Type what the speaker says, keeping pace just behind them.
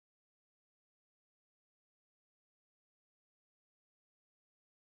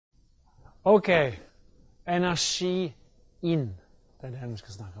Ok, energi inn. Det er det vi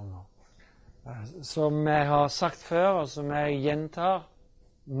skal snakke om nå. Som jeg har sagt før, og som jeg gjentar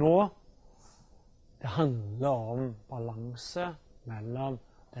nå, det handler om balanse mellom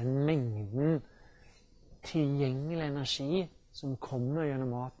den mengden tilgjengelig energi som kommer gjennom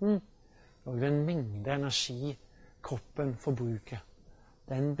maten, og den mengde energi kroppen forbruker.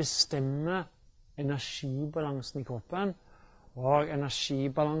 Den bestemmer energibalansen i kroppen, og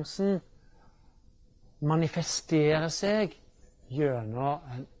energibalansen manifesterer seg gjennom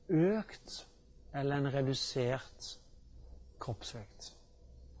en økt eller en redusert kroppsvekt.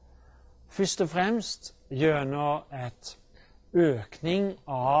 Først og fremst gjennom et økning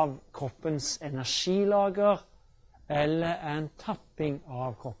av kroppens energilager eller en tapping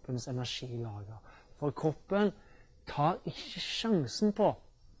av kroppens energilager. For kroppen tar ikke sjansen på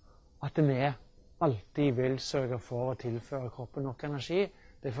at vi alltid vil sørge for å tilføre kroppen nok energi.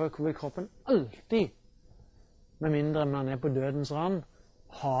 Derfor vil kroppen alltid, med mindre man er på dødens rand,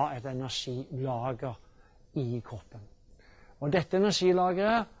 ha et energilager i kroppen. Og dette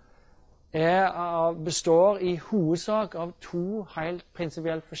energilageret består i hovedsak av to helt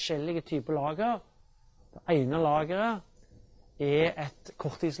prinsipielt forskjellige typer lager. Det ene lageret er et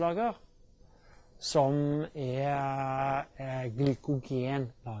korttidslager, som er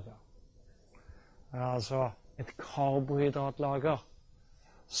glykogenlager. Altså et karbohydratlager,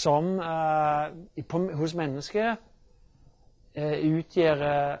 som hos mennesker utgjør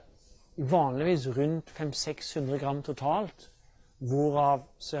vanligvis rundt 500-600 gram totalt, hvorav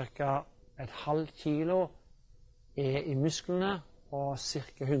ca. et halvt kilo er i musklene, og ca.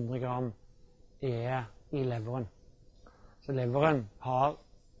 100 gram er i leveren. Så leveren har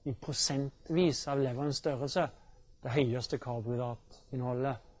i prosentvis av leverens størrelse det høyeste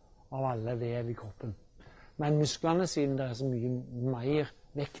karbohydratinnholdet av alle vev i kroppen. Men musklene, siden det er så mye mer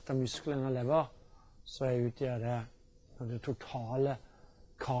vekt av muskler enn av lever, så utgjør det totale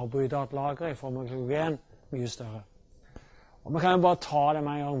karbohydratlageret i form av glykogen mye større. Og vi kan jo bare ta det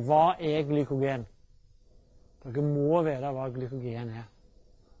med en gang. Hva er glykogen? Dere må vite hva glykogen er.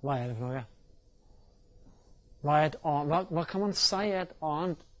 Hva er det for noe? Hva kan man si er et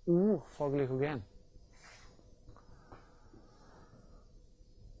annet ord for glykogen?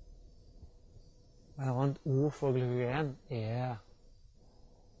 Et annet ord for glykogen er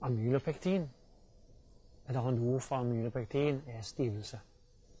amylopektin. Et annet ord for amylopektin er stivelse.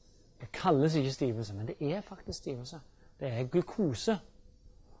 Det kalles ikke stivelse, men det er faktisk stivelse. Det er glukose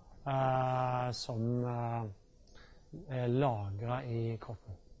som er lagret i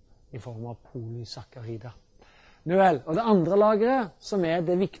kroppen i form av polysakkarider. Nå vel, og det andre lageret, som er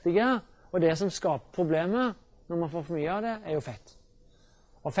det viktige, og det som skaper problemet når man får for mye av det, er jo fett.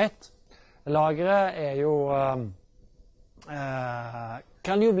 Og fett, lageret er jo,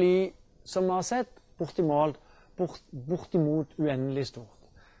 kan jo bli, som vi har sett, bortimot uendelig stort.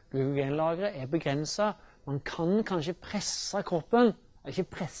 Glykogenlageret er begrenset. Man kan kanskje presse kroppen, ikke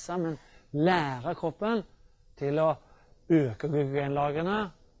presse, men lære kroppen til å øke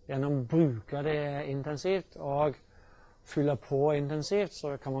glykogenlagrene gjennom å bruke det intensivt og fylle på intensivt,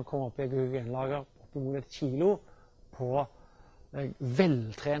 så kan man komme opp i glykogenlager oppimot 1 kilo på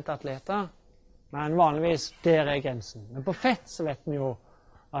veltrente atleter. Men vanligvis, der er grensen. Men på fett så vet vi jo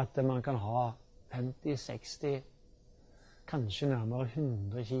at man kan ha 50, 60, kanskje nærmere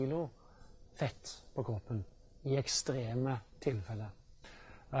 100 kilo fett på kroppen i ekstreme tilfeller.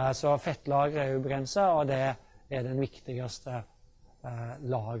 Så fettlageret er jo begrenset, og det er den viktigste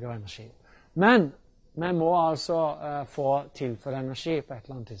lager av energi. Men vi må altså få tilført energi på et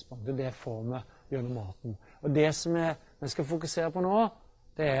eller annet tidspunkt, og det får vi gjennom maten. Og det som vi skal fokusere på nå,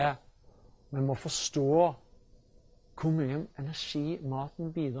 det er vi må forstå hvor mye energi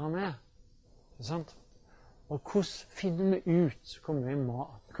maten bidrar med. Ikke sant? Og hvordan finner vi ut hvor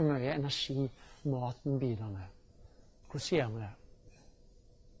mye energi maten bidrar med? Hvordan gjør vi det?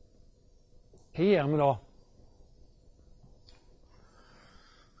 Hva gjør vi da?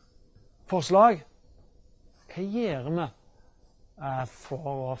 Forslag? Hva gjør vi for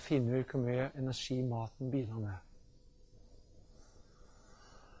å finne ut hvor mye energi maten bidrar med?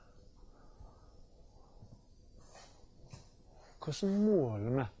 Hvordan måler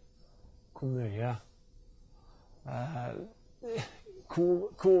vi hvor mye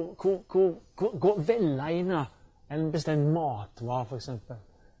hvor velegnet en bestemt matvare for eksempel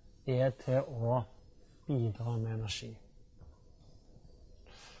er til å bidra med energi?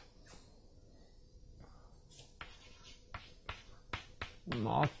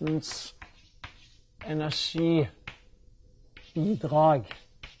 Matens energibidrag.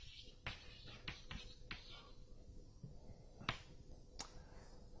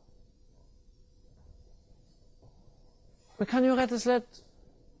 Vi kan jo rett og slett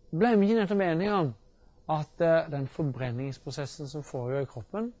bli vi nettopp enige om at den forbrenningsprosessen som foregår i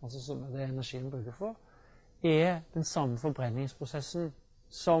kroppen, altså som det energien bruker for, den samme forbrenningsprosessen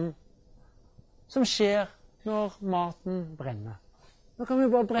som skjer når maten brenner. Nå kan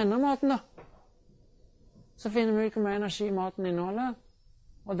vi bare brenne maten da. Så finner vi ut hvor mye energi maten inneholder,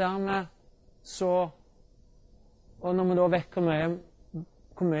 og dermed og når vi da vet hvor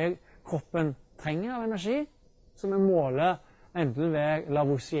mye kroppen trenger av energi, så vi måler enten ved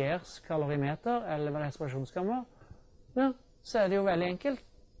Lavoisiers kalorimeter eller ved respirasjonskammer, ja, så det jo veldig enkelt.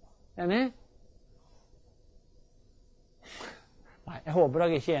 Enig? Nei, jeg håper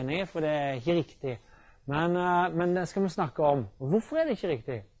dere ikke er enige, for det er ikke riktig. Men det skal vi snakke om. Hvorfor er det ikke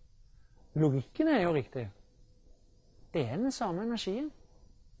riktig? Logikken er jo riktig. Det er den samme energien.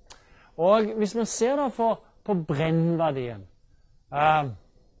 Og hvis man ser da på brennverdien,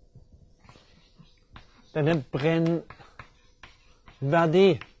 denne brennverdi,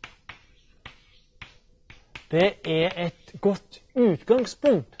 det er et godt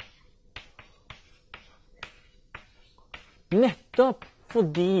utgangspunkt. Nettopp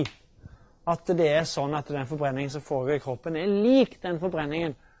fordi at det er sånn at den forbrenningen som foregår i kroppen er lik den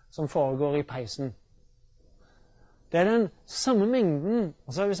forbrenningen som foregår i peisen. Det er den samme mengden.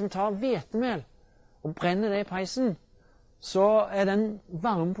 Altså hvis vi tar hvetemel og brenner det i peisen, så er den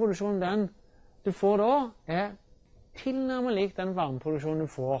varmeproduksjonen du får da, er tilnærmet lik den varmeproduksjonen du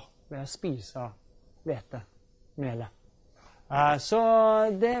får ved å spise hvetemelet. Så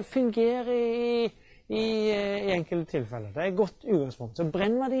det fungerer i enkelte tilfeller. Det er et godt utgangspunkt. Så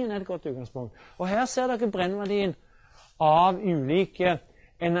brennverdien er et godt utgangspunkt. Og her ser dere brennverdien av ulike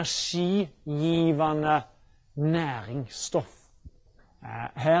energigivende næringsstoff.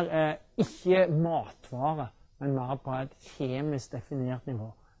 Her er ikke matvare, men mer på et kjemisk definert nivå.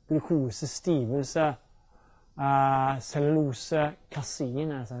 Glukose, stivelse, cellulose,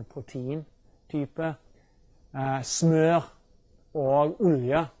 kasein, altså en proteintype, smør og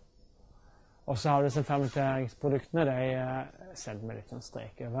olje. Og så har du disse fermenteringsproduktene, de sender vi litt sånn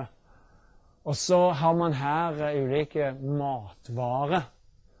strek over. Og så har man her ulike matvarer,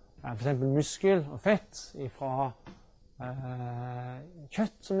 for eksempel muskel og fett fra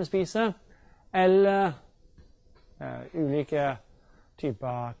kjøtt som vi spiser, eller ulike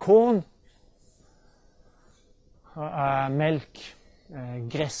typer korn, melk,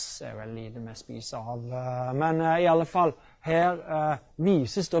 gress er vel lite vi spiser av, men i alle fall her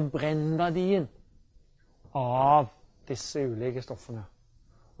vises da brennverdien av disse ulike stoffene.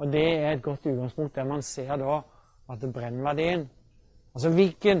 Og det er et godt utgangspunkt der man ser da at brennverdien, altså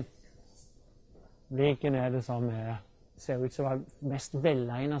hvilken er det som ser ut som er mest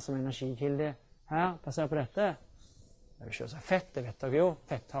velegnet som energikilde her, basert på dette. Det vil selvsagt fett, det vet dere jo.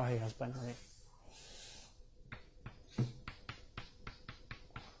 Fett har høyest brennverdi.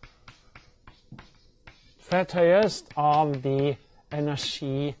 Fett høyest av de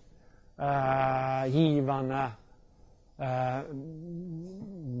energigivende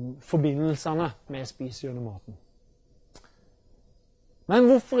forbindelsene vi spiser gjennom maten. Men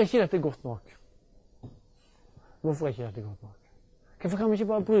hvorfor er ikke dette godt nok? Hvorfor er ikke dette godt nok? Hvorfor kan vi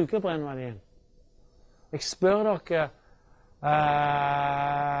ikke bare bruke brennverdien? Jeg spør dere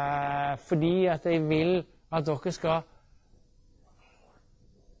fordi at jeg vil at dere skal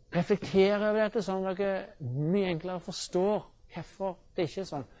reflektere over dette, sånn at dere mye enklere forstår hvorfor det ikke er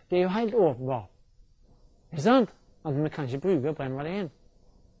sånn. Det er jo helt åpenbart. Ikke sant? At vi kan ikke bruke brennverdien.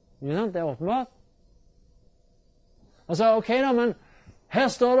 Ikke sant? Det er åpenbart. Altså, ok da, men her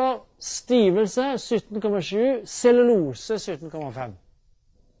står det stivelse 17,7, cellulose 17,5.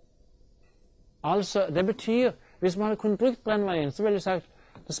 Altså, det betyr, hvis man hadde kunnet brukt brennverdien, så ville jeg sagt,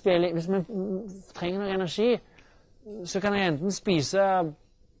 hvis man trenger noe energi, så kan jeg enten spise en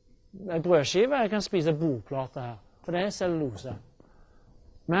brødskive, eller jeg kan spise bordplater her, for det er cellulose.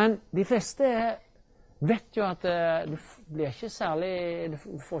 Men de fleste vet jo at du blir ikke særlig, du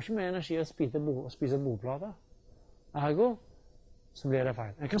får ikke mye energi å spise bordplater. Ergo, så blir det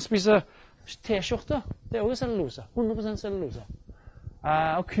feil. Jeg kan spise t-skjorter, det er også cellulose, 100% cellulose.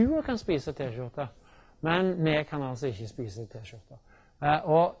 Og kuer kan spise t-skjorter, men vi kan altså ikke spise t-skjorter.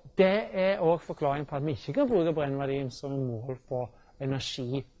 Og det er også forklaringen på at vi ikke kan bruke brennverdien som en mål på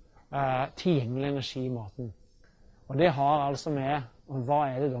energi, tilgjengelig energi i maten. Og det har altså med, og hva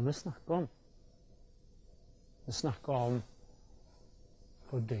er det da vi snakker om? Vi snakker om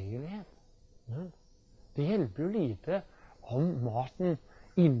fordøyelighet. Det hjelper jo lite om maten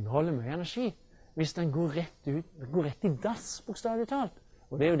inneholder mye energi, hvis den går rett i dass, bokstavelig talt.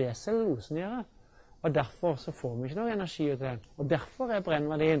 Og det er jo det cellulosen gjør. Og derfor så får vi ikke noe energi ut av den. Og derfor er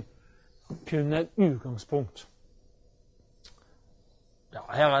brennverdien kun et utgangspunkt. Ja,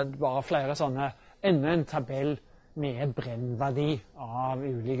 her er det bare flere sånne, enda en tabell med brennverdi av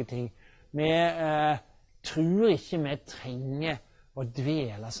ulike ting. Vi tror ikke vi trenger å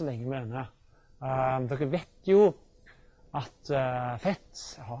dvele så lenge med denne. Dere vet jo at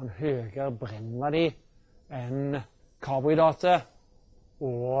fett har en høyere brennverdi enn karbohydrater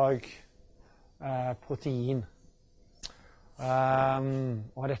og protein.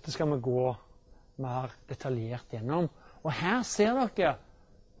 Og dette skal vi gå mer detaljert gjennom. Og her ser dere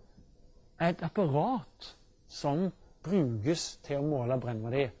et apparat som brukes til å måle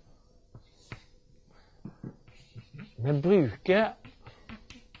brennverdi. Vi bruker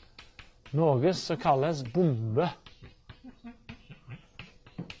noe som kalles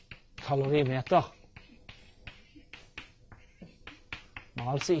bombekalorimeter. Det må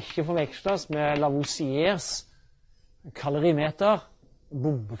altså ikke forveksles med Lavoisiers kalorimeter,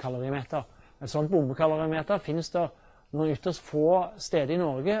 bombekalorimeter. Et sånt bombekalorimeter finnes det noen ytterst få steder i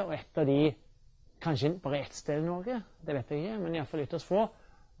Norge, og et av de, kanskje bare ett sted i Norge, det vet jeg ikke, men i hvert fall ytterst få.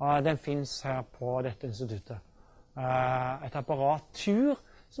 Den finnes her på dette instituttet. Et apparatur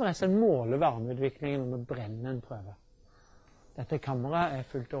som rett og slett måler varmeutviklingen når vi brenner en prøve. Dette kammeret er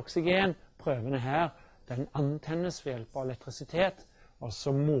fullt av oksygen. Prøvene her, den antennes ved hjelp av elektrisitet, og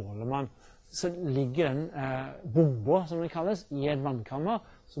så måler man. Så ligger den bomba, som det kalles, i et vannkammer.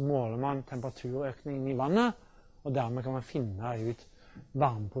 Så måler man temperaturøkningen i vannet, og dermed kan man finne ut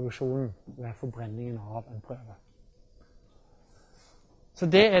varmeproduksjonen ved forbrenningen av en prøve. Så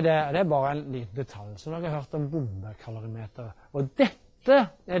det er bare en liten detalj. Så dere har hørt om bombekalorimeteret. Og dette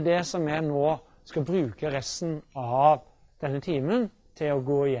er det som vi nå skal bruke resten av denne timen til å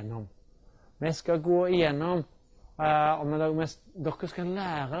gå igjennom. Vi skal gå igjennom, og dere skal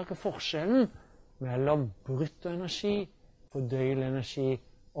lære dere forskjellen mellom bruttoenergi, fordøyelig energi,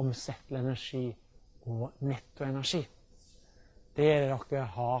 omsettelig energi og nettoenergi. Det er det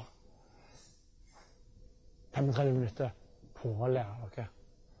dere har 35 minutter på å lære dere.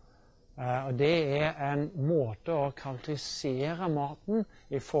 Og det er en måte å karakterisere maten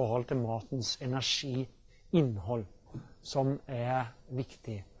i forhold til matens energiinnhold som er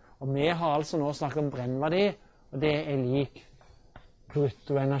viktig. Og vi har altså nå snakket om brennverdi, og det er lik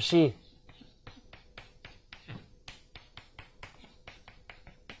bruttoenergi.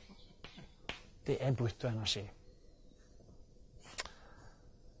 Det er bruttoenergi.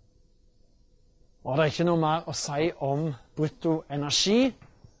 Og det er ikke noe mer å si om bruttoenergi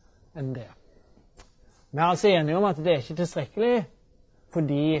enn det. Vi er altså enige om at det er ikke tilstrekkelig,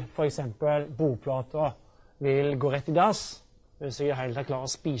 fordi for eksempel bordplater vil gå rett i dass. Hvis jeg helt klarer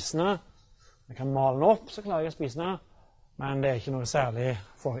å spise den, jeg kan male den opp, så klarer jeg å spise den, men det er ikke noe særlig, jeg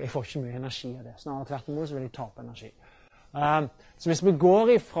får ikke mye energi av det. Snarere tvert imot så vil jeg tape energi. Så hvis vi går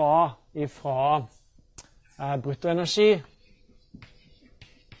ifra bruttoenergi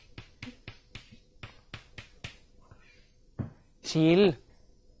til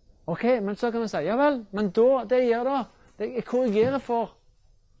ok, men så kan vi si ja vel, men da, det gjør da jeg korrigerer for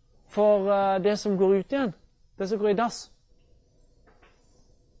det som går ut igjen, det som går i dass.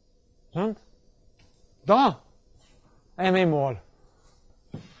 Sånn? Da er vi i mål.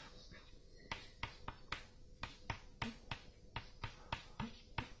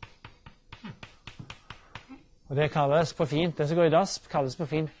 Og det kalles på fint, det som går i dass, kalles på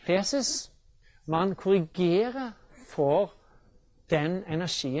fint fesis. Man korrigerer for den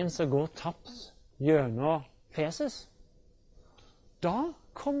energien som går tapt gjennom fesis. Da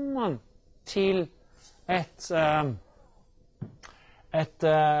kommer man til et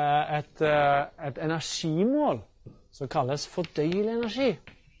energimål som kalles fordøyelig energi.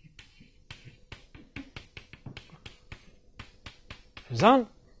 Ikke sant?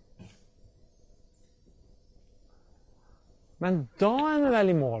 Men da er vi vel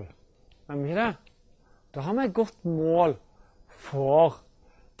i mål. Er vi ikke det? Da har vi et godt mål for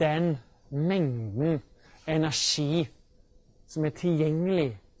den mengden energi som er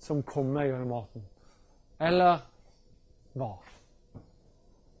tilgjengelig, som kommer gjennom maten. Eller hva?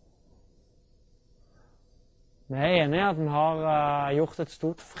 Vi er enige i at vi har gjort et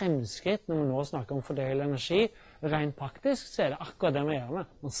stort fremskritt når vi nå snakker om fordøyelig energi. Rent praktisk så er det akkurat det vi gjør med.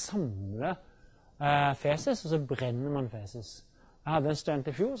 Man samler fesis, og så brenner man fesis. Jeg hadde en student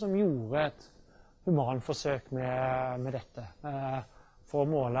i fjor som gjorde et humanforsøk med dette for å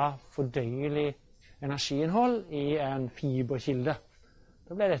måle fordøyelig energiinnhold i en fiberkilde.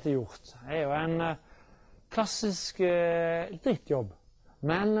 Da ble dette gjort. Det er jo en klassisk drittjobb,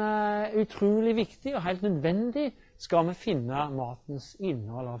 men utrolig viktig og helt nødvendig skal vi finne matens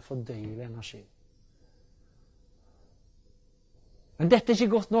innhold av fordøyelig energi. Men dette er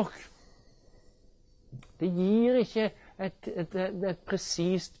ikke godt nok. Det gir ikke et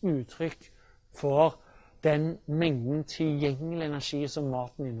presist uttrykk for den mengden tilgjengelig energi som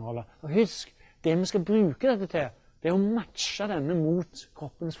maten inneholder. Og husk, det vi skal bruke dette til, det er å matche denne mot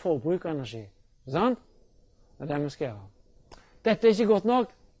kroppens forbruk av energi. Ikke sant? Det er det vi skal gjøre. Dette er ikke godt nok.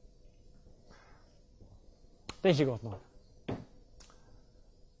 Det er ikke godt nok.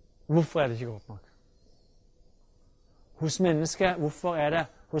 Hvorfor er det ikke godt nok? Hos mennesket, hvorfor er det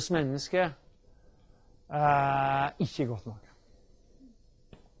hos mennesket ikke godt nok?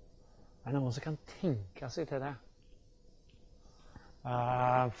 Det er noen som kan tenke seg til det.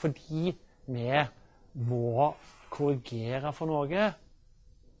 Fordi vi må korrigere for noe.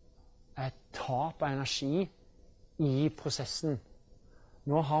 Et tap av energi i prosessen.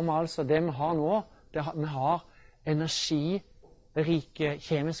 Nå har vi altså, det vi har nå, vi har energirike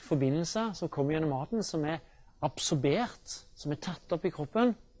kjemiske forbindelser som kommer gjennom maten, som er absorbert, som er tatt opp i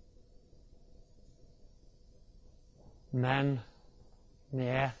kroppen. Men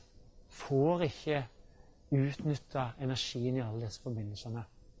vi får ikke utnytte energien i alle disse forbindelsene.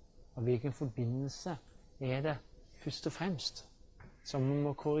 Og hvilken forbindelse er det først og fremst som vi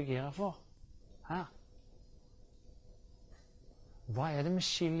må korrigere for her? Hva er det vi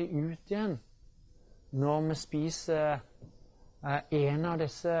skiller ut igjen når vi spiser en av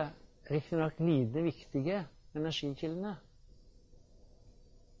disse riktignok lite viktige energikildene?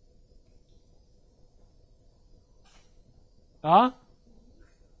 Ja?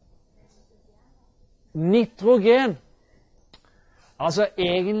 Nitrogen. Altså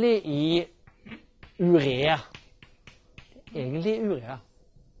egentlig i urea. Egentlig i urea.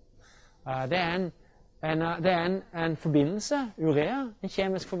 Det er en forbindelse, urea, en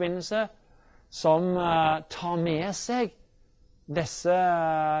kjemisk forbindelse, som tar med seg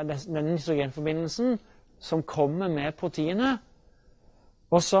denne nitrogenforbindelsen som kommer med proteinet,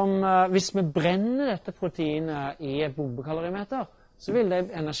 og som, hvis vi brenner dette proteinet i et bombekalorimeter, så vil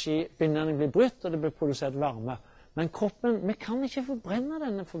det energibindingen bli brutt, og det blir produsert varme. Men kroppen, vi kan ikke forbrenne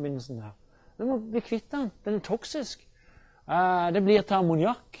denne forbindelsen her. Vi må bli kvitt den. Den er toksisk. Det blir til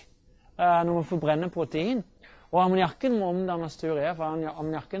ammoniakk når vi forbrenner protein. Og ammoniakken må omdannes til urea, for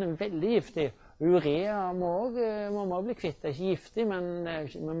ammoniakken er veldig giftig. Urea må også bli kvitt. Det er ikke giftig, men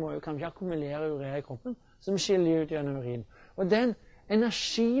vi må jo kanskje akkumulere urea i kroppen, som skiller ut gjennom urin. Og den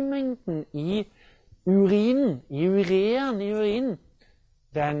energimengden i urinen, i urinen,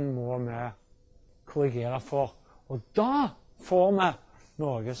 den må vi korrigere for. Og da får vi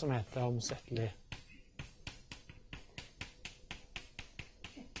noe som heter omsettelig.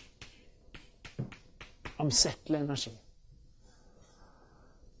 Omsettelig energi.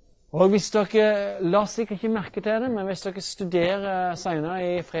 Og hvis dere, la sikkert ikke merke til det, men hvis dere studerer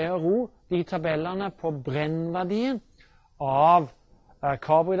senere i fred og ro de tabellene på brennverdien av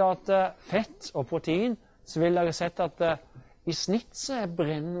karbohydrater, fett og protein, så vil dere sett at i snitt så er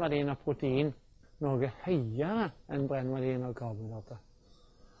brennverdien av protein noe høyere enn brennverdien av karbohydrater.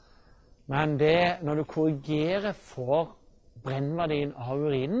 Men når du korrigerer for brennverdien av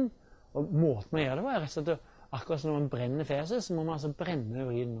urinen, og måten å gjøre det var rett og slett akkurat som når man brenner feset, så må man altså brenne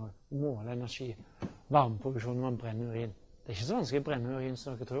urinen og måle energi, varmeproduksjon når man brenner urin. Det er ikke så vanskelig å brenne urin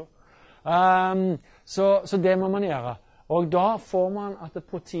som dere tror. Så det må man gjøre. Og da får man at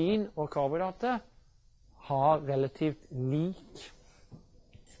protein og karbohydrater har relativt lik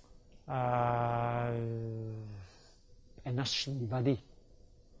energiverdi.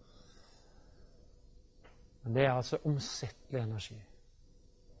 Men det er altså omsettelig energi.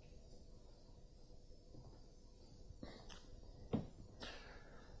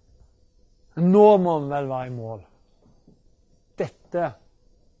 Nå må vi vel være i mål. Dette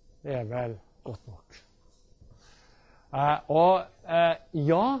er vel godt nok.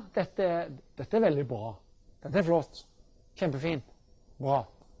 Ja, dette er veldig bra. Dette er flott. Kjempefint. Bra.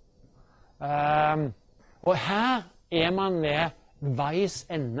 Og her er man ved veis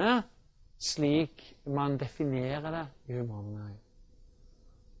ende, slik man definerer det i humanernæring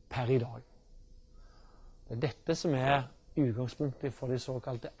per i dag. Det er dette som er utgangspunktet for de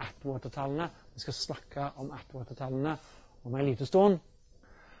såkalte Atwater-tallene. Vi skal snakke om Atwater-tallene om en liten stund.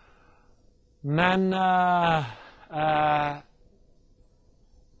 Men jeg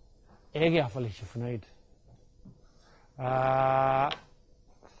er i hvert fall ikke fornøyd.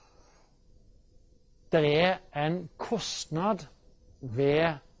 Det er en kostnad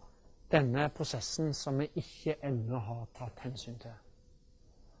ved denne prosessen som vi ikke ennå har tatt hensyn til,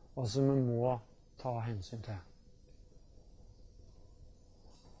 og som vi må ta hensyn til.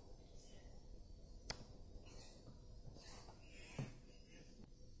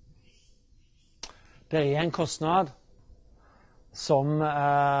 Det er en kostnad som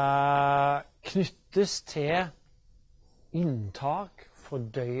knyttes til inntak,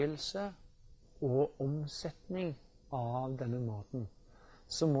 fordøyelse og omsetning av denne maten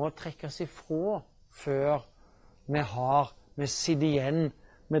som må trekkes ifra før vi sitter igjen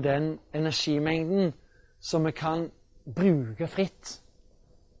med den energimengden som vi kan bruke fritt.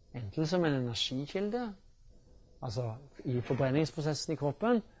 Enten som en energikilde, altså i forbrenningsprosessen i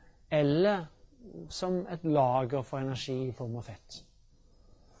kroppen, eller som et lager for energi i form av fett.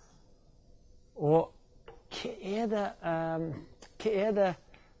 Og hva er det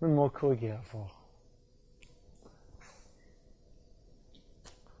vi må korrigere for?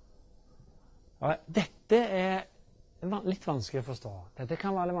 Ja, dette er litt vanskelig å forstå. Dette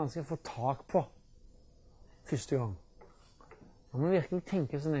kan være litt vanskelig å få tak på første gang. Man må virkelig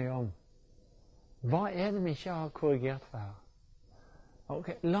tenke så nøye om. Hva er det vi ikke har korrigert for her? Ok,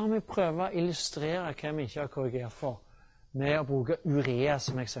 la meg prøve å illustrere hva vi ikke har korrigert for med å bruke urea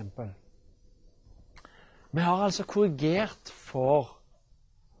som eksempel. Vi har altså korrigert for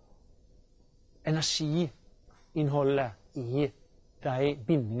energiinnholdet i de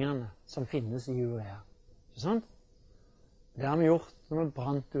bindingene som finnes i urea. Ikke sant? Det har vi gjort når vi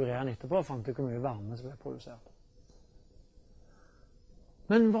brant ureaen etterpå og fant ut hvor mye varme som ble produsert.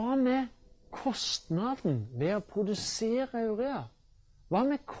 Men hva med kostnaden ved å produsere urea? Hva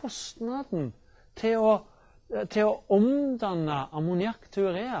med kostnaden til å omdanne ammoniakk til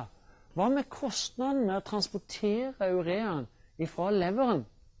urea? Hva med kostnaden med å transportere ureaen fra leveren,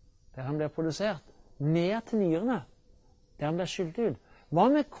 der den blir produsert, ned til nyrene, der den blir skylt ut? Hva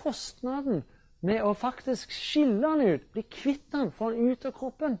med kostnaden med å faktisk skille den ut, bli kvitt den, få den ut av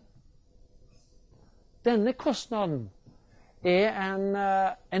kroppen? Denne kostnaden er en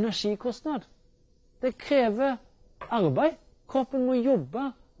energikostnad. Det krever arbeid. Kroppen må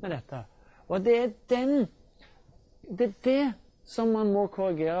jobbe med dette. Og det er det som man må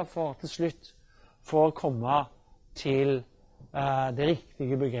korrigere for til slutt, for å komme til det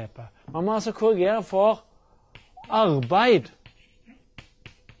riktige begrepet. Man må altså korrigere for arbeid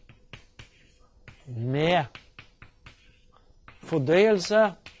med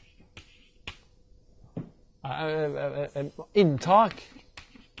fordøyelse, inntak,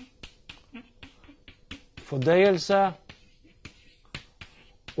 fordøyelse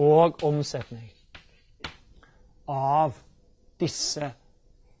og omsetning av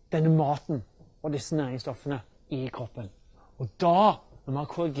denne maten og disse næringsstoffene i kroppen. Og da, når man har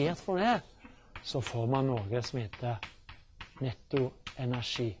korrigert for det, så får man noe som heter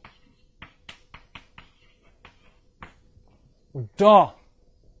nettoenergi. Og da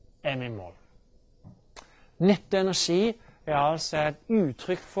er vi i mål. Nettoenergi er altså et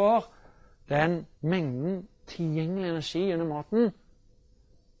uttrykk for den mengden tilgjengelig energi under maten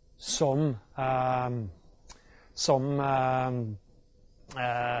som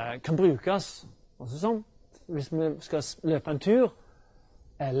kan brukes også som hvis vi skal løpe en tur,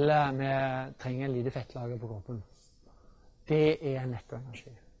 eller vi trenger en lite fettlager på kroppen. Det er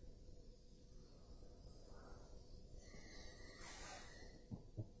nettoenergi.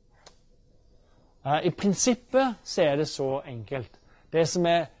 I prinsippet så er det så enkelt. Det som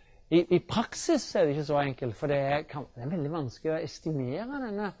er, i praksis er det ikke så enkelt, for det er veldig vanskelig å estimere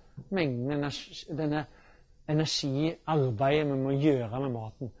denne mengden, denne energiarbeidet vi må gjøre med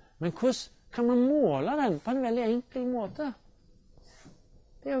maten. Men hvordan kan man måle den på en veldig enkel måte?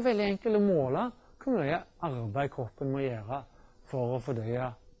 Det er jo veldig enkelt å måle hvor mye arbeid kroppen må gjøre for å fordøye,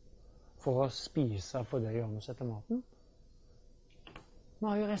 for å spise, fordøye og omsette maten. Vi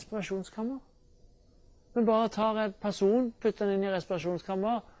har jo respirasjonskammer. Vi bare tar en person, putter den inn i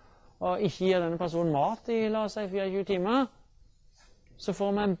respirasjonskammer, og ikke gir denne personen mat i, la oss si, 24 timer, så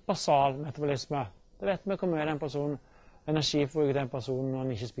får vi en basal metabolisme. Da vet vi hvor mye den personen, energiforbruker den personen når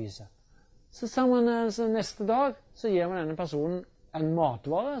den ikke spiser. Så neste dag så gir vi denne personen en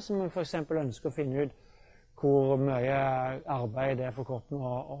matvare som vi for eksempel ønsker å finne ut hvor mye arbeid det er for kroppen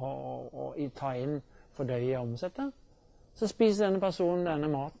å ta inn, fordøye og omsette. Så spiser denne personen denne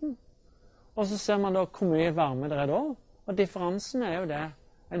maten, og så ser man da hvor mye varme det er da, og differansen er jo det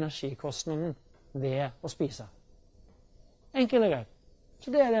energikostnaden ved å spise. Enkelt og greit.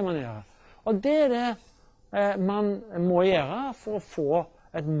 Så det er det man gjør. Og det er det man må gjøre for å få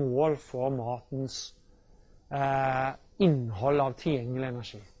et mål for matens innhold av tilgjengelig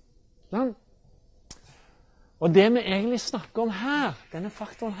energi. Sånn? Og det vi egentlig snakker om her, denne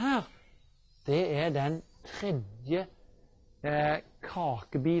faktoren her, det er den tredje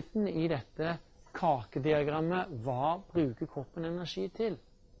kakebiten i dette kakediagrammet. Hva bruker kroppen energi til?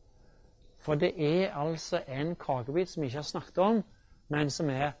 For det er altså en kakebit som vi ikke har snakket om, men som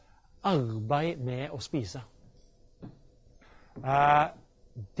er arbeid med å spise.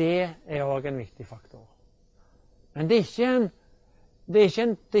 Det er også en viktig faktor. Men det er ikke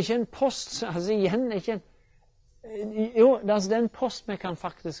en post, altså igjen, det er ikke det er en post vi kan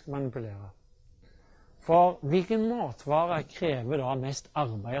faktisk manipulere. For hvilken matvare krever da mest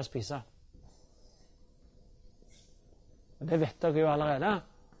arbeid å spise? Det vet dere jo allerede,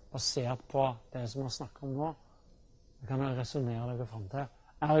 basert på det som vi snakker om nå. Det kan dere resonere dere frem til.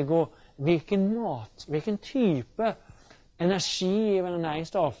 Ergo, hvilken type energigivende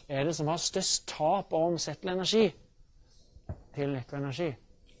næringsstoff er det som har størst tap av omsettelig energi til nettoenergi?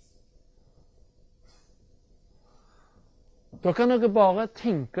 Da kan dere bare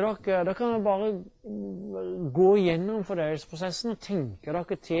tenke dere, da kan dere bare gå gjennom fordøyelsesprosessen og tenke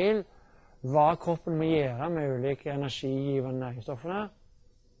dere til hva kroppen må gjøre med ulike energigivende næringsstoffene,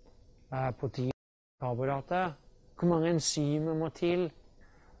 protein, karbohydrater, hvor mange enzymer må til,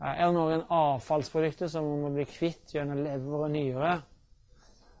 er det noen avfallsprodukter som man må bli kvitt gjennom lever og nyre.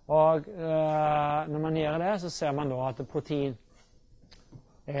 Og når man gjør det, så ser man da at protein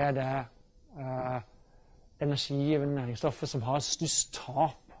er det energigivende næringsstoffet som har størst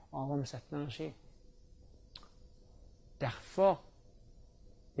tap av omsettende energi. Derfor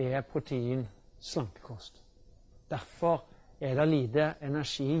er protein slankekost. Derfor er det lite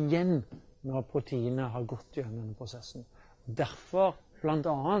energi igjen når proteinet har gått gjennom denne prosessen. Derfor, blant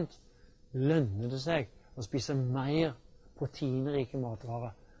annet, lønner det seg å spise mer proteinrike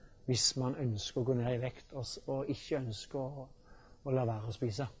matvarer hvis man ønsker å gå ned i vekt og ikke ønsker å la være å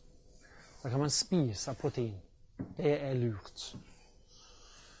spise. Da kan man spise protein. Det er lurt.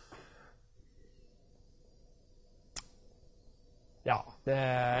 Ja, det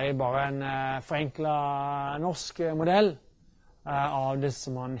er bare en forenklet norsk modell av det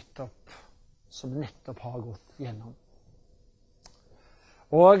som nettopp har gått gjennom.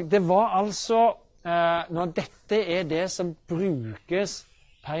 Og det var altså, når dette er det som brukes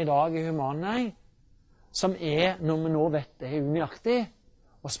per i dag i humanernæring, som når vi nå vet det er unøyaktig,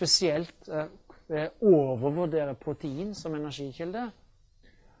 og spesielt overvurderer protein som energikilde,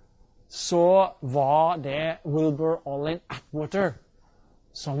 så var det Wilbur Owen Atwater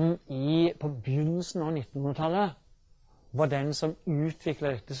som på begynnelsen av 1900-tallet var den som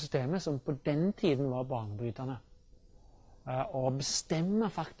utviklet dette systemet, som på den tiden var banebrytende. Og bestemmer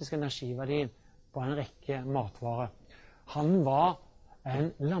faktisk energiverdien på en rekke matvarer. Han var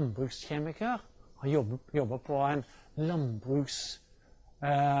en landbrukskjemiker. Han jobbet på en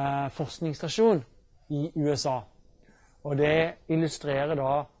landbruksforskningsstasjon i USA. Og det illustrerer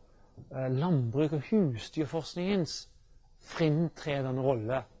da landbruk- og husdyrforskningens fremtredende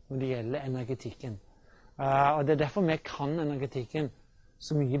rolle når det gjelder energetikken. Og det er derfor vi kan energetikken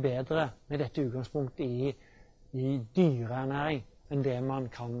så mye bedre med dette utgangspunktet i dyreernæring enn det man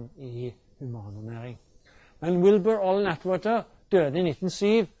kan i humanernæring. Men Wilbur Owen Atwater døde i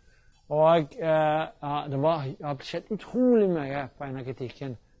 1907, og det har skjedd utrolig mye på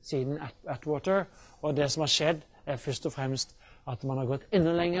energetikken siden Atwater, og det som har skjedd er først og fremst at man har gått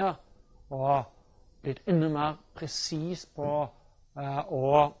enda lenger og blitt enda mer presis på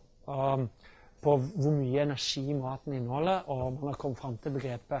hvor mye energi maten inneholder, og man har kommet frem til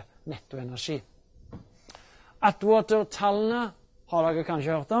begrepet nettoenergi. Atwater-tallene har dere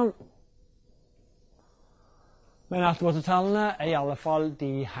kanskje hørt om, men Atwater-tallene er i alle fall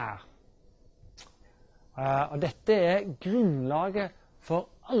de her. Og dette er grunnlaget for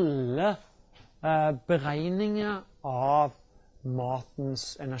alle beregninger av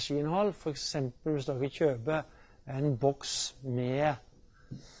matens energiinnhold. For eksempel hvis dere kjøper en boks med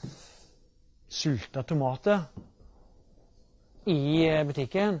sulta tomater i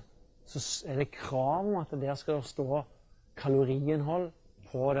butikken, så er det krav om at der skal stå kaloriinnhold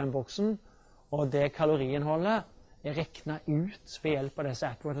på den boksen, og det kaloriinnholdet er regnet ut ved hjelp av disse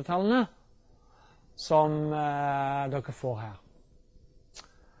Atwater-tallene som dere får her.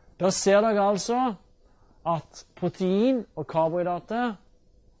 Da ser dere altså at protein og karbohydrater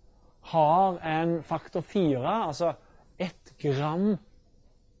har en faktor 4, altså 1 gram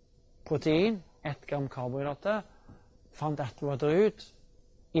protein, 1 gram karbohydrater, fant Atwater ut,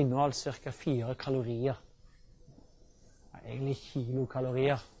 inneholdt ca. 4 kalorier. Egentlig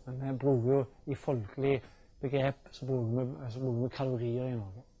kilokalorier, men vi bruker jo i folkelig begrep, så bruker vi kalorier i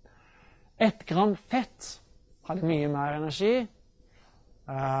Norge. 1 gram fett hadde mye mer energi,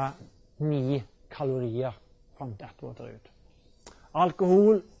 9 kalorier fant Atwater ut.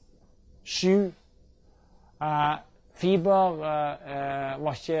 Alkohol, 7. Fiber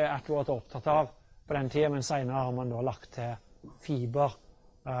var ikke Atwater opptatt av på den tiden, men senere har man da lagt til fiber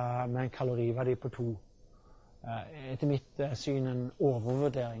med en kaloriverdi på 2. Etter mitt syn en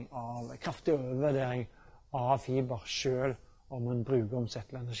kraftig overvurdering av fiber selv om man bruker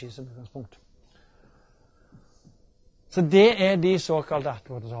omsettelig energi som utgangspunkt. Så det de såkalte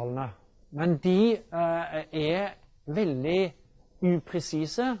ertemåletallene. Men de veldig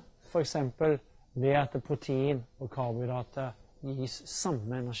upresise, for eksempel ved at protein og karbohydrater gis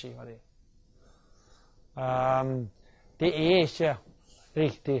samme energiverdi. Det ikke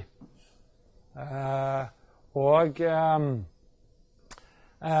riktig.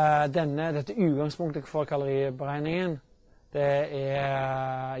 Dette utgangspunktet for kaloriberegningen, det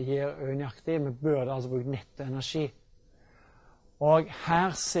gir nøyaktig, vi burde altså bruke nettoenergi. Og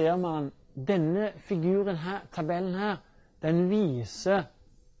her ser man, denne figuren her, tabellen her, den viser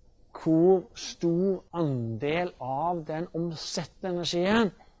hvor stor andel av den omsatte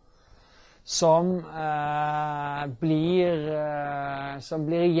energien som blir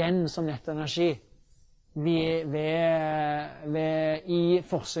igjen som nettoenergi i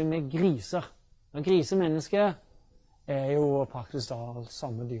forsøk med griser. Og grisemennesker jo praktisk talt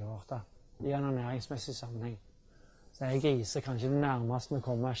samme dyrearter i en ernæringsmessig sammenheng. Så griser kanskje det nærmeste vi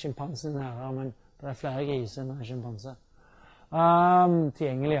kommer sjimpansen nærmere, men det flere griser enn sjimpanse.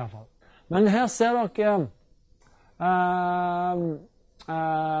 Tilgjengelig i hvert fall. Men her ser dere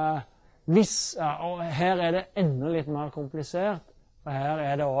og her det enda litt mer komplisert, for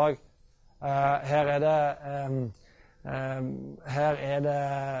her det også her det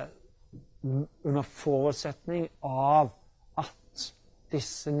under forutsetning av at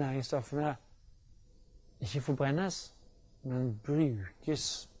disse næringsstoffene ikke forbrennes, men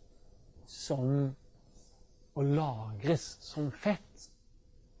brukes som og lagres som fett,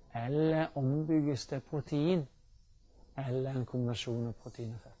 eller ombygges til protein, eller en kombinasjon av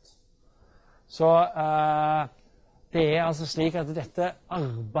protein og fett. Så det altså slik at dette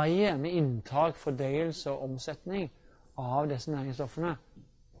arbeidet med inntak, fordøyelse og omsetning av disse næringsstoffene,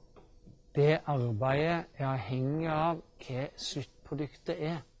 det arbeidet avhengig av hva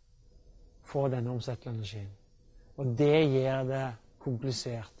sluttproduktet for denne omsettelige energien. Og det gjør det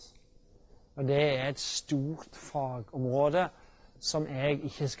komplisert. Og det et stort fagområde som jeg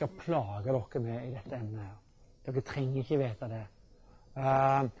ikke skal plage dere med i dette emnet her. Dere trenger ikke vite det.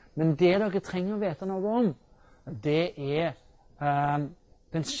 Men det dere trenger å vite noe om, det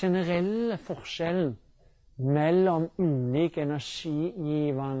den generelle forskjellen mellom ulike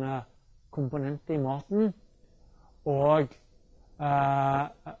energigivende komponenter i maten og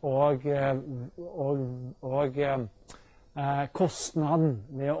kostnaden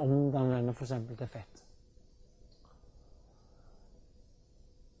ved å omdanne denne for eksempel til fett.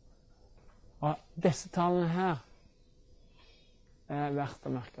 Og disse tallene her verdt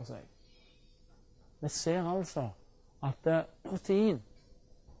å merke seg. Vi ser altså at protein,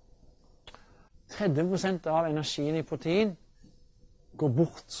 30% av energien i protein går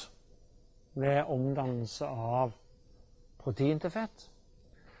bort ved omdannelse av protein til fett,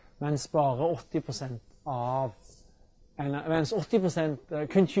 mens bare 80%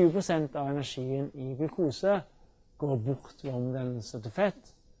 kun 20% av energien i glukose går bort ved omdannelse til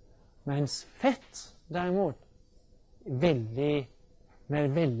fett, mens fett derimot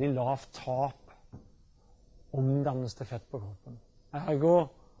med veldig lavt tap omdannes til fett på kroppen. Ergo,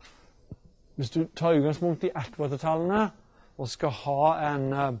 hvis du tar utgangspunkt i ertemåletallene og skal ha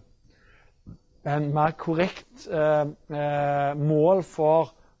en mer korrekt mål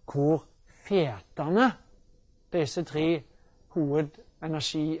for hvor fetende disse tre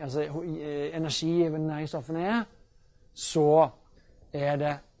energigivende næringsstoffene så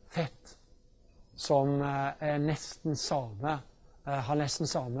det fett som nesten samme, har nesten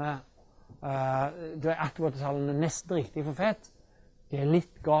samme, da ertemåletallene nesten riktig for fett. De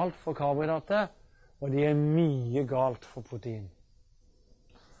litt galt for karbohydrater, og de mye galt for protein.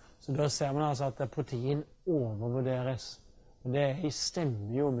 Så da ser man altså at protein overvurderes. Og det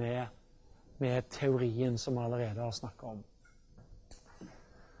stemmer jo med teorien som vi allerede har snakket om.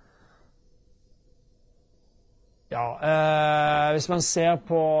 Ja, hvis man ser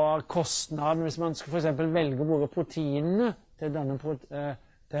på kostnaden, hvis man skal for eksempel velge å bruke proteinene til denne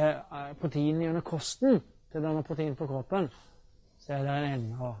proteinen gjennom kosten til denne protein på kroppen, så det en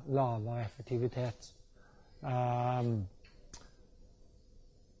enda lavere effektivitet.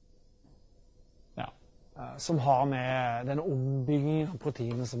 Som har med denne ombyggingen av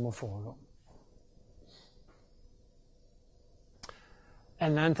proteinene som må foregå.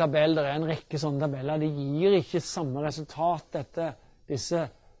 Enda en tabell, det en rekke sånne tabeller, de gir ikke samme resultat.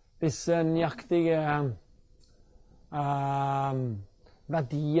 Disse nøyaktige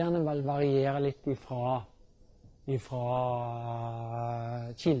verdiene vil variere litt ifra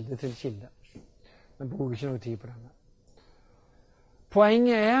kilde til kilde. Vi bruker ikke noe tid på denne.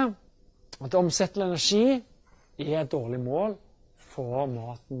 Poenget at omsettelig energi et dårlig mål for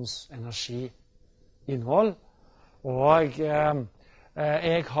matens energiinnhold, Og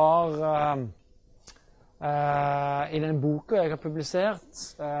jeg har i den boka jeg har publisert,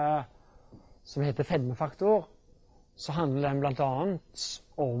 som heter Fedmefaktor, så handler den blant annet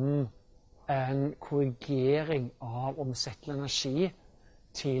om en korrigering av omsettelig energi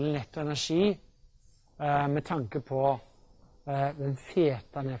til nettoenergi med tanke på den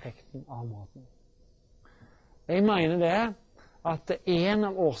fetende effekten av maten. Jeg mener det at en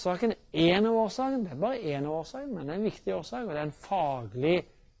av årsakene, det er bare en av årsakene, men det er en viktig årsak, og det er en faglig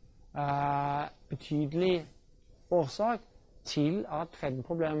betydelig årsak til at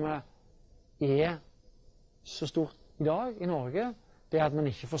fedmeproblemet er så stort i dag i Norge, det er at man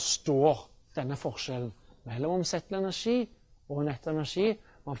ikke forstår denne forskjellen mellom omsettelig energi og nettoenergi.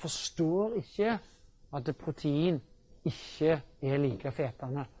 Man forstår ikke at protein ikke er like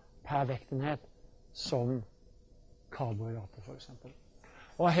fetende per vektenhet som karbohydrater, for eksempel.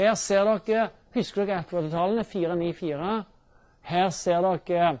 Og her ser dere, husker dere ettertallene, 494. Her ser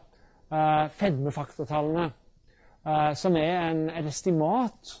dere fedmefaktortallene, som er et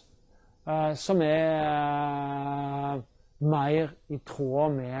estimat som er mer i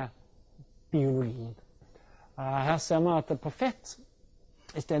tråd med biologien. Her ser vi at på fett,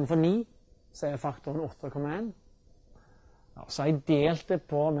 i stedet for 9, så er faktoren 8,1. Så har jeg delt det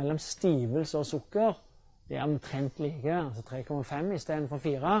på mellom stivelse og sukker. Det er omtrent like, altså 3,5 i stedet for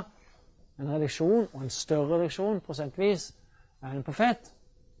 4. En reduksjon, og en større reduksjon prosentvis, enn på fett.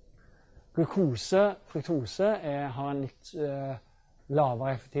 Glukose, fruktose, har en litt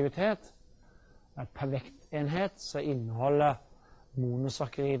lavere effektivitet. Per vektenhet så inneholder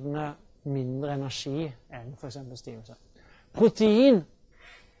monosakkaridene mindre energi enn for eksempel stivelse. Protein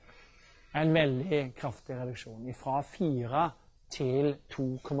er en veldig kraftig reduksjon. Fra 4 til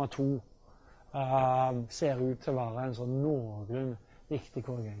 2,2 ser ut til å være en sånn noenlunde riktig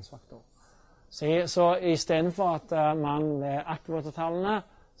korrigeringsfaktor. Så i stedet for at man ved aktivatortallene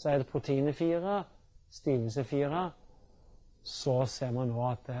så er det proteinet 4, stivelse 4, så ser man nå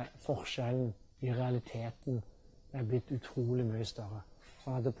at forskjellen i realiteten er blitt utrolig mye større. Så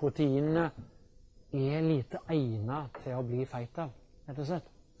at proteinene er lite egnet til å bli feit av, rett og slett.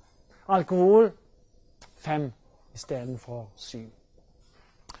 Alkohol 5 i stedet for 7.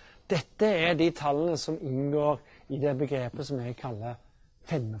 Dette er de tallene som inngår i det begrepet som jeg kaller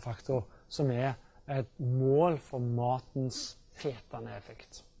fedmefaktor, som er et mål for matens fetende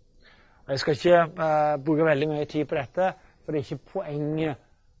effekt. Jeg skal ikke bruke veldig mye tid på dette, for det er ikke poenget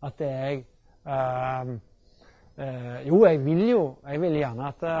at jeg jeg vil gjerne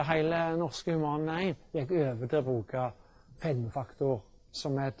at hele norske humanæring gikk over til å bruke fedmefaktor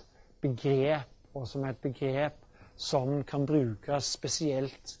som et begrep, og som et begrep som kan brukes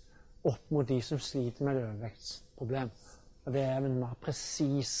spesielt opp mot de som sliter med et overvektsproblem. Og det er en mer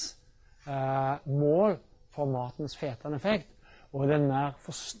presis mål for matens fetende effekt, og det er en mer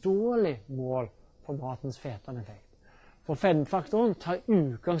forståelig mål for matens fetende effekt. For fedmefaktoren tar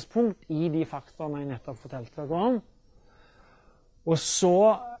utgangspunkt i de faktorene jeg nettopp fortalte dere om, og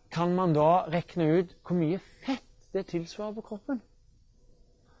så kan man da rekne ut hvor mye fett det tilsvarer på kroppen.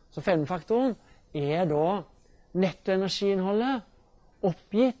 Så fedmefaktoren er da nettoenergiinnholdet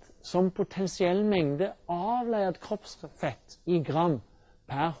oppgitt som potensiell mengde avleiet kroppsfett i gram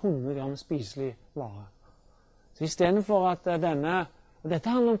per 100 gram spiselig vare. Så i stedet for at denne, og dette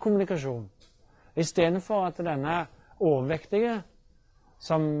handler om kommunikasjon, i stedet for at denne overvektige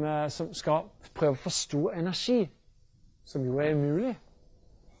som skal prøve å forstå energi, som jo er umulig,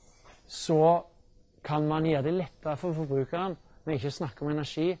 så kan man gjøre det lettere for forbrukeren, men ikke snakke om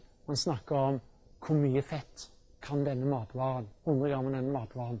energi, man snakker om hvor mye fett kan denne matvaren, 100 gram av denne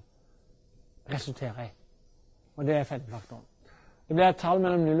matvaren, resultere i. Og det er fedmefaktoren. Det blir et tall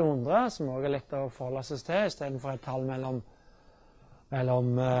mellom 0 og 100, som også er lett å forholde seg til, i stedet for et tall mellom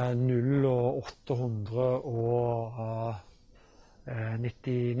 0 og 800 og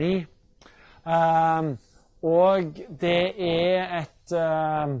 99. Og det er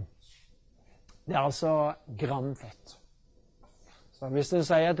det er altså gram fett. Så hvis du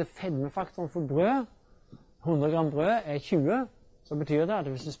sier at fedmefaktoren for brød, 100 gram brød er 20, så betyr det at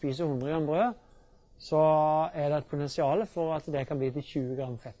hvis du spiser 100 gram brød, så er det et potensial for at det kan bli til 20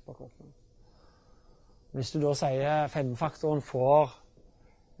 gram fett på kroppen. Hvis du da sier fedmefaktoren for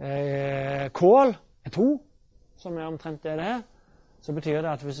kål er 2, som er omtrent det er, så betyr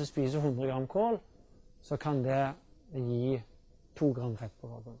det at hvis du spiser 100 gram kål, så kan det gi 2 gram fett på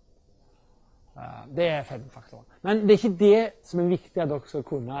kroppen. Det er fedmefaktoren. Men det er ikke det som er viktig at dere skal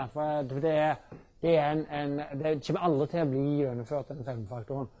kunne, for det kommer aldri til å bli gjennomført, den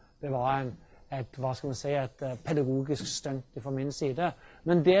fedmefaktoren. Det var et pedagogisk stunt fra min side.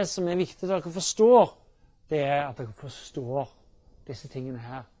 Men det som er viktig at dere forstår, det er at dere forstår disse tingene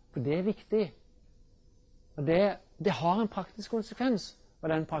her. For det er viktig. Og det har en praktisk konsekvens. Og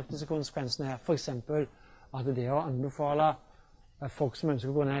den praktiske konsekvensen er for eksempel at det å anbefale folk som ønsker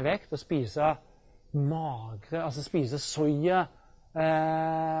å gå ned i vekt, å spise magre, altså spise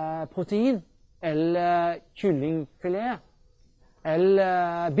sojaprotein, eller kyllingfilet,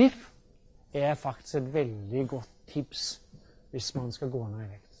 eller biff, er faktisk et veldig godt tips hvis man skal gå ned i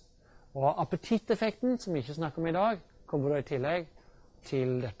vekt. Og appetitteffekten, som vi ikke snakker om i dag, kommer da i tillegg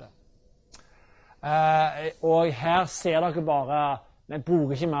til dette. Og her ser dere bare, vi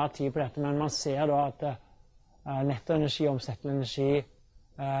bruker ikke mer tid på dette, men man ser da at nettoenergi og omsettelig energi,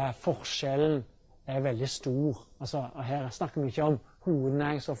 forskjellen er veldig stor. Altså, her snakker vi ikke om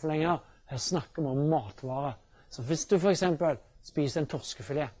hovednæringsstoffer lenger, her snakker vi om matvarer. Så hvis du for eksempel spiser en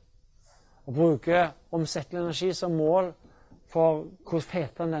torskefilet, og bruker omsettelig energi som mål for hvor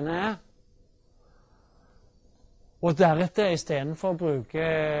fetende denne er, og deretter i stedet for å bruke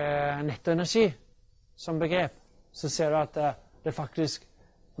nettoenergi som begrep, så ser du at det er faktisk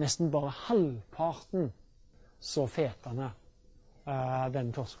nesten bare halvparten så fetende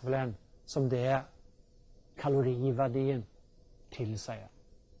denne torskefileten som det kaloriverdien tilsier.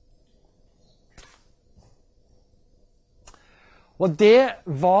 Og det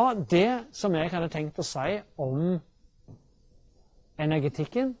var det som jeg hadde tenkt å si om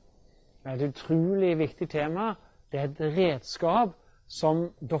energetikken. Det er et utrolig viktig tema. Det er et redskap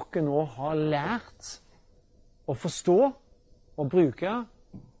som dere nå har lært å forstå og bruke.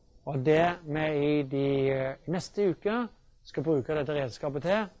 Og det vi i de neste uker skal bruke dette redskapet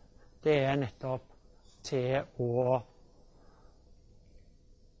til, det er nettopp til å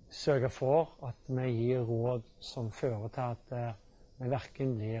sørge for at vi gir råd som fører til at vi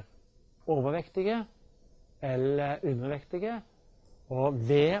hverken blir overvektige eller undervektige. Og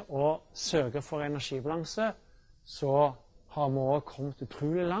ved å sørge for energibalanse, så har vi også kommet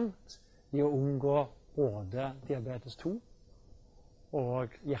utrolig langt i å unngå både diabetes 2 og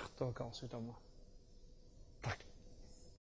hjerte- og karsykdommer.